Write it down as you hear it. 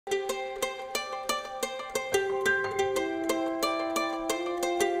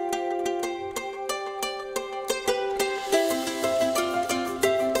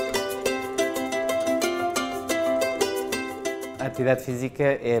atividade física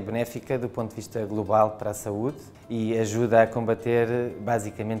é benéfica do ponto de vista global para a saúde e ajuda a combater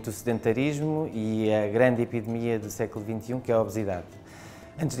basicamente o sedentarismo e a grande epidemia do século XXI, que é a obesidade.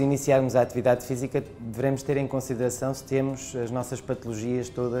 Antes de iniciarmos a atividade física, devemos ter em consideração se temos as nossas patologias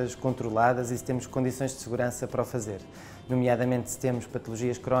todas controladas e se temos condições de segurança para o fazer. Nomeadamente se temos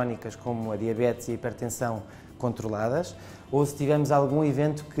patologias crónicas como a diabetes e a hipertensão controladas, ou se tivermos algum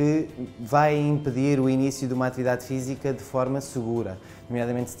evento que vai impedir o início de uma atividade física de forma segura,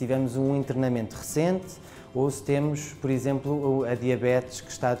 nomeadamente se tivermos um internamento recente, ou se temos, por exemplo, a diabetes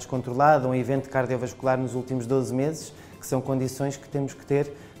que está descontrolada, ou um evento cardiovascular nos últimos 12 meses, que são condições que temos que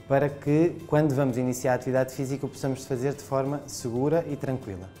ter para que, quando vamos iniciar a atividade física, o possamos fazer de forma segura e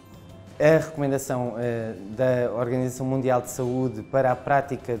tranquila. A recomendação da Organização Mundial de Saúde para a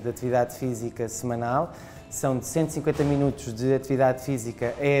prática de atividade física semanal são de 150 minutos de atividade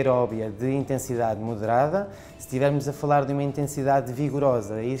física aeróbia de intensidade moderada. Se estivermos a falar de uma intensidade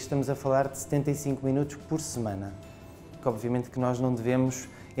vigorosa, aí estamos a falar de 75 minutos por semana. Obviamente que nós não devemos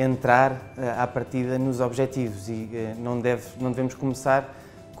entrar à partida nos objetivos e não devemos começar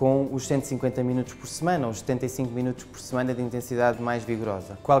com os 150 minutos por semana ou os 75 minutos por semana de intensidade mais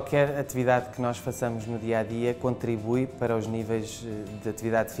vigorosa. Qualquer atividade que nós façamos no dia-a-dia contribui para os níveis de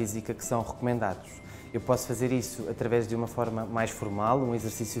atividade física que são recomendados. Eu posso fazer isso através de uma forma mais formal, um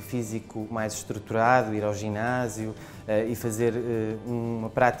exercício físico mais estruturado, ir ao ginásio e fazer uma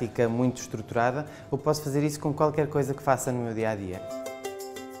prática muito estruturada, ou posso fazer isso com qualquer coisa que faça no meu dia-a-dia.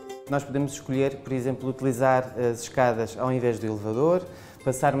 Nós podemos escolher, por exemplo, utilizar as escadas ao invés do elevador,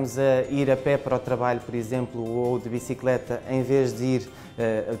 passarmos a ir a pé para o trabalho, por exemplo, ou de bicicleta, em vez de ir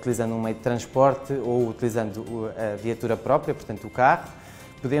utilizando um meio de transporte ou utilizando a viatura própria, portanto o carro.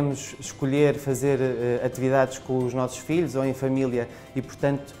 Podemos escolher fazer atividades com os nossos filhos ou em família e,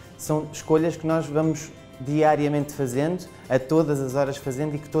 portanto, são escolhas que nós vamos diariamente fazendo, a todas as horas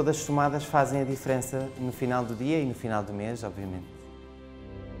fazendo e que todas somadas fazem a diferença no final do dia e no final do mês, obviamente.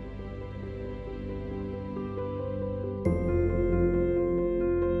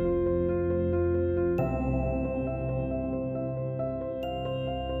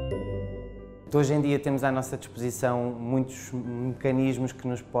 Hoje em dia temos à nossa disposição muitos mecanismos que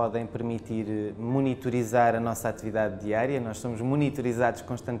nos podem permitir monitorizar a nossa atividade diária. Nós somos monitorizados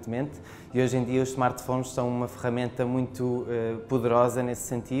constantemente e hoje em dia os smartphones são uma ferramenta muito poderosa nesse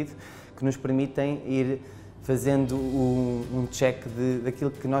sentido, que nos permitem ir fazendo um check daquilo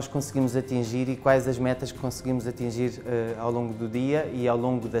que nós conseguimos atingir e quais as metas que conseguimos atingir ao longo do dia e ao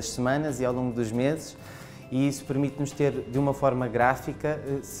longo das semanas e ao longo dos meses. E isso permite-nos ter, de uma forma gráfica,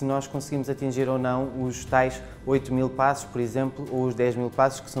 se nós conseguimos atingir ou não os tais 8.000 passos, por exemplo, ou os 10.000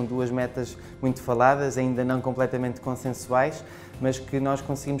 passos, que são duas metas muito faladas, ainda não completamente consensuais, mas que nós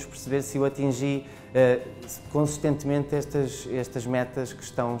conseguimos perceber se eu atingi consistentemente estas metas que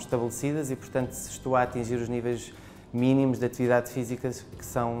estão estabelecidas e, portanto, se estou a atingir os níveis mínimos de atividade física que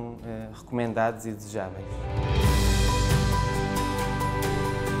são recomendados e desejáveis.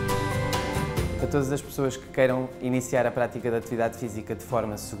 Para todas as pessoas que queiram iniciar a prática da atividade física de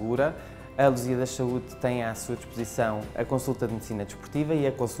forma segura, a Lusíadas Saúde tem à sua disposição a consulta de medicina desportiva e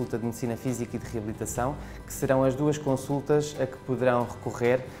a consulta de medicina física e de reabilitação, que serão as duas consultas a que poderão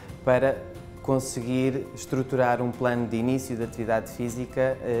recorrer para conseguir estruturar um plano de início de atividade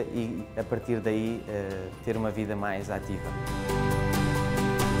física e, a partir daí, ter uma vida mais ativa.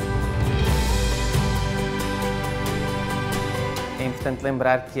 É importante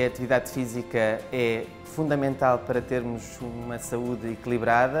lembrar que a atividade física é fundamental para termos uma saúde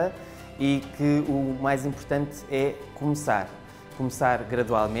equilibrada e que o mais importante é começar. Começar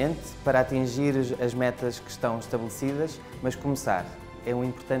gradualmente para atingir as metas que estão estabelecidas, mas começar. O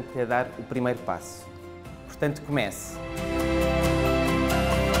importante é dar o primeiro passo. Portanto, comece!